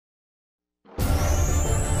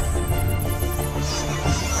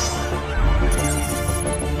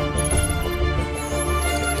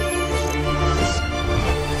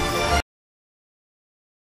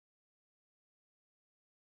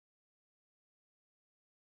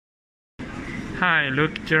Hi,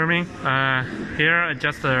 Luke, Jeremy. Here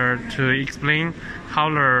just to explain how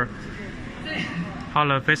the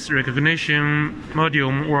face recognition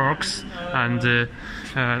module works, and the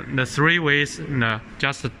three ways: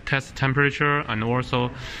 just test temperature, and also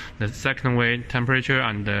the second way temperature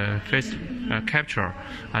and face capture,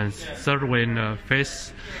 and third way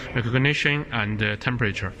face recognition and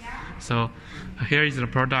temperature. So here is the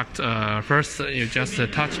product. First, you just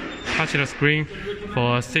touch the screen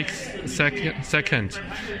for 6 seconds.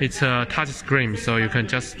 It's a touch screen, so you can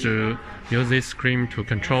just use this screen to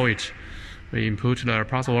control it. We input the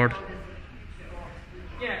password.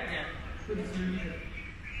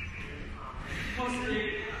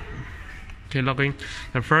 Okay, login.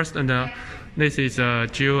 The first this is a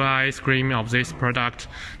GUI screen of this product.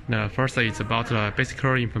 The first is about the basic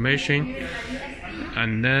information,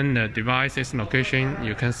 and then the device's location.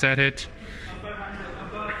 You can set it,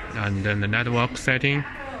 and then the network setting,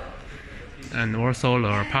 and also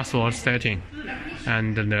the password setting,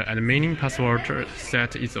 and the admin password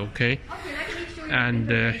set is okay.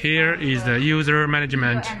 And here is the user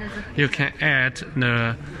management. You can add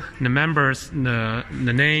the members,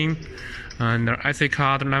 the name, and the IC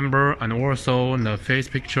card number, and also the face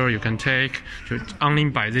picture you can take. Only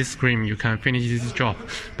by this screen you can finish this job.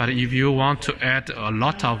 But if you want to add a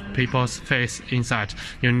lot of people's face inside,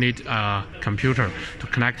 you need a computer to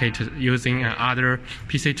connect it using other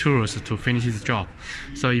PC tools to finish this job.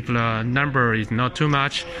 So if the number is not too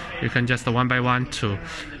much, you can just one by one to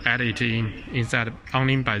add it inside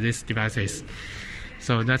only by these devices.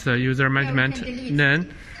 So that's the user management.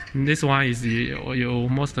 Then this one is you're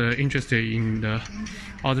most interested in the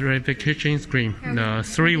authentication screen. The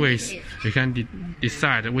three ways you can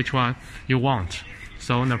decide which one you want.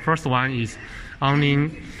 So the first one is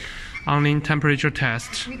only temperature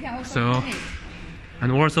test. So,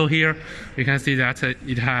 and also here you can see that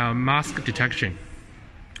it has mask detection.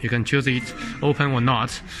 You can choose it open or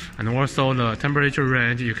not, and also the temperature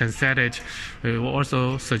range you can set it. We will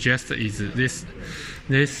also suggest is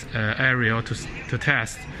this area to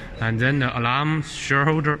test, and then the alarm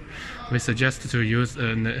shareholder we suggest to use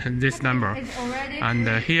this number. And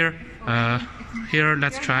here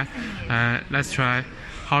let's try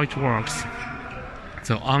how it works.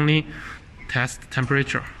 So only test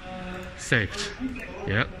temperature, saved,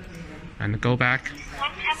 yeah, and go back.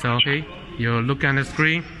 So okay, you look at the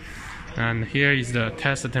screen, and here is the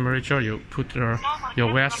test temperature. You put your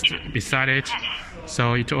vest beside it,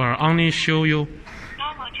 so it will only show the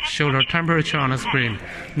temperature on the screen,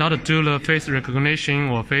 not do the face recognition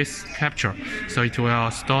or face capture. So it will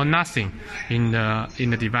store nothing in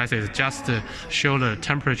the devices, just show the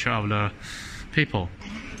temperature of the people.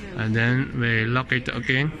 And then we log it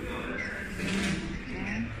again.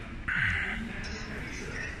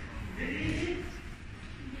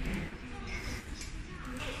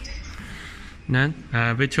 Then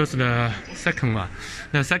we choose the second one.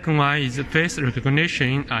 The second one is face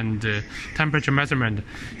recognition and temperature measurement.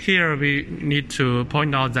 Here we need to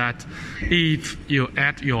point out that if you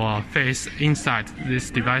add your face inside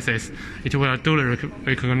these devices, it will do the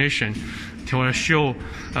recognition. It will show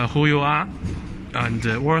who you are. And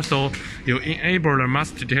also you enable the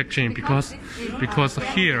mask detection because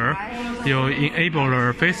here you enable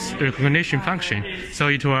the face recognition function. So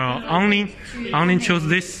it will only choose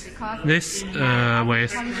this way.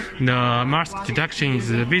 The mask detection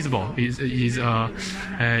is visible, is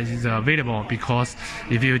available, because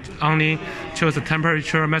if you only choose the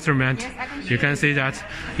temperature measurement, you can see that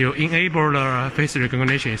you enable the face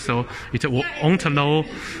recognition, so it won't know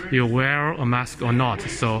you wear a mask or not.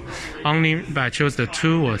 So only by choose the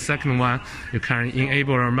two or second one, you can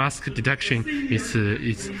enable a mask detection. These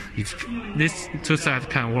two sides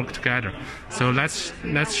can work together. So let's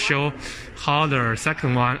show how the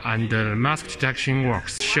second one and the mask detection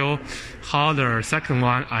works. Show how the second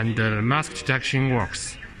one and the mask detection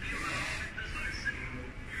works.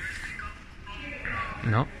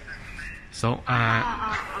 No. So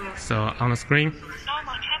on the screen,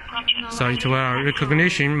 so it will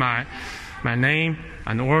recognition my name,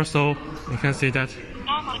 and also you can see that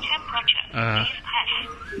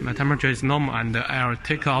my temperature is normal, and I'll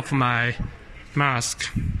take off my mask.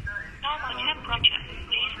 Normal temperature,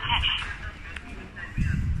 please pass.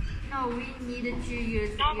 No, we need to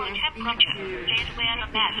use normal temperature, please wear a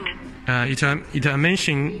mask. It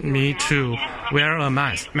mentioned me to wear a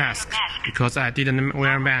mask because I didn't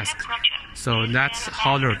wear a mask. So that's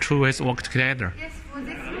how the two ways work together.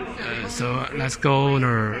 So let's go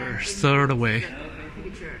the third way.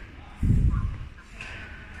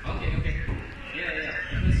 Okay. Yeah.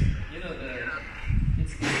 Because,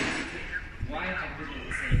 it's why I did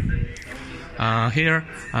the same thing. Here,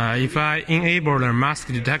 if I enable the mask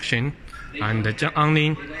detection and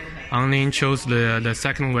only choose the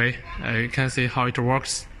second way, you can see how it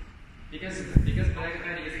works. Because black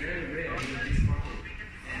ID is very rare in this market,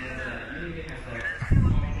 and Uniview has a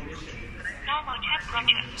small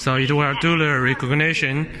commission. So it will do the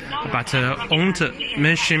recognition, but won't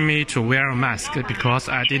mention me to wear a mask because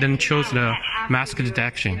I didn't choose the mask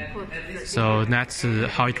detection. So that's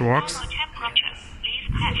how it works.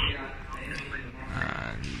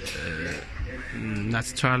 And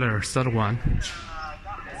let's try the third one.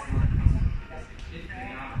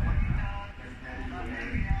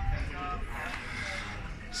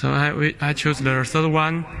 So I choose the third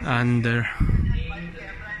one and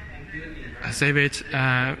save it.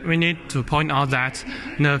 We need to point out that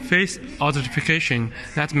the face authentication,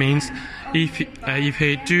 that means if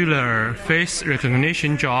you do the face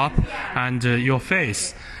recognition job and your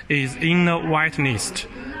face is in the whitelist,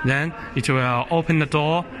 then it will open the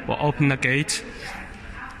door or open the gate.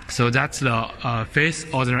 So that's the face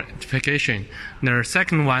authentication. The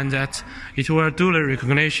second one, that it will do the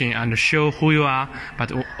recognition and show who you are,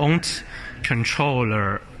 but won't control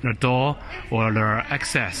the door or the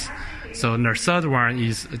access. So the third one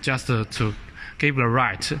is just to give the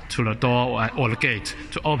right to the door or the gate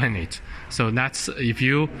to open it. So that's if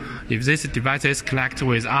these devices connect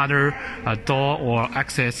with other door or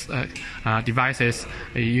access devices,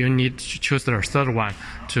 you need to choose the third one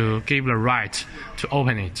to give the right to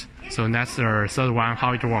open it. So that's the third one,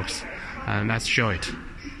 how it works. Let's show it.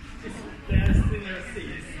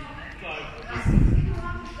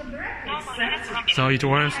 So it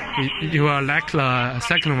was, you will like the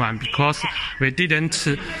second one because we didn't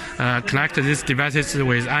connect these devices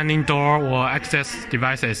with any door or access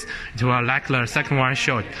devices. It will like the second one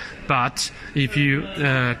showed. But if you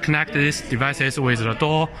connect these devices with the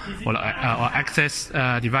door or access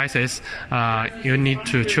devices, you need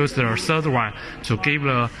to choose the third one to give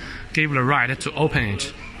the right to open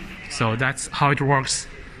it. So that's how it works.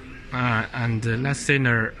 And let's see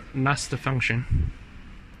the last function.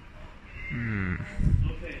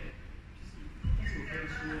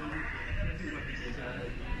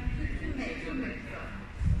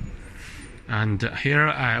 And here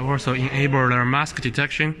I also enable the mask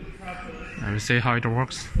detection. I will see how it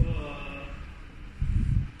works.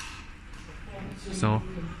 So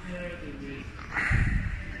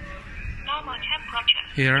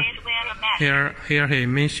here he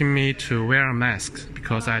mentioned me to wear a mask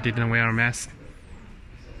because I didn't wear a mask.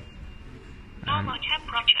 Normal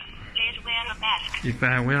temperature. Please wear a mask. If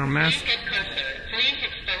I wear a mask,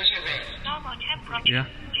 Normal temperature. yeah.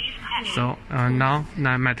 Please have. So now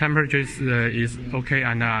my temperature is okay,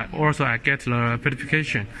 and also I get the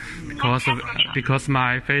verification because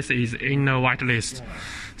my face is in the whitelist.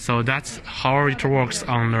 So that's how it works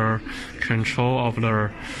on the control of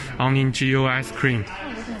the Uniview GUI screen.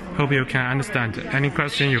 Hope you can understand. Any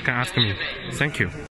question you can ask me. Thank you.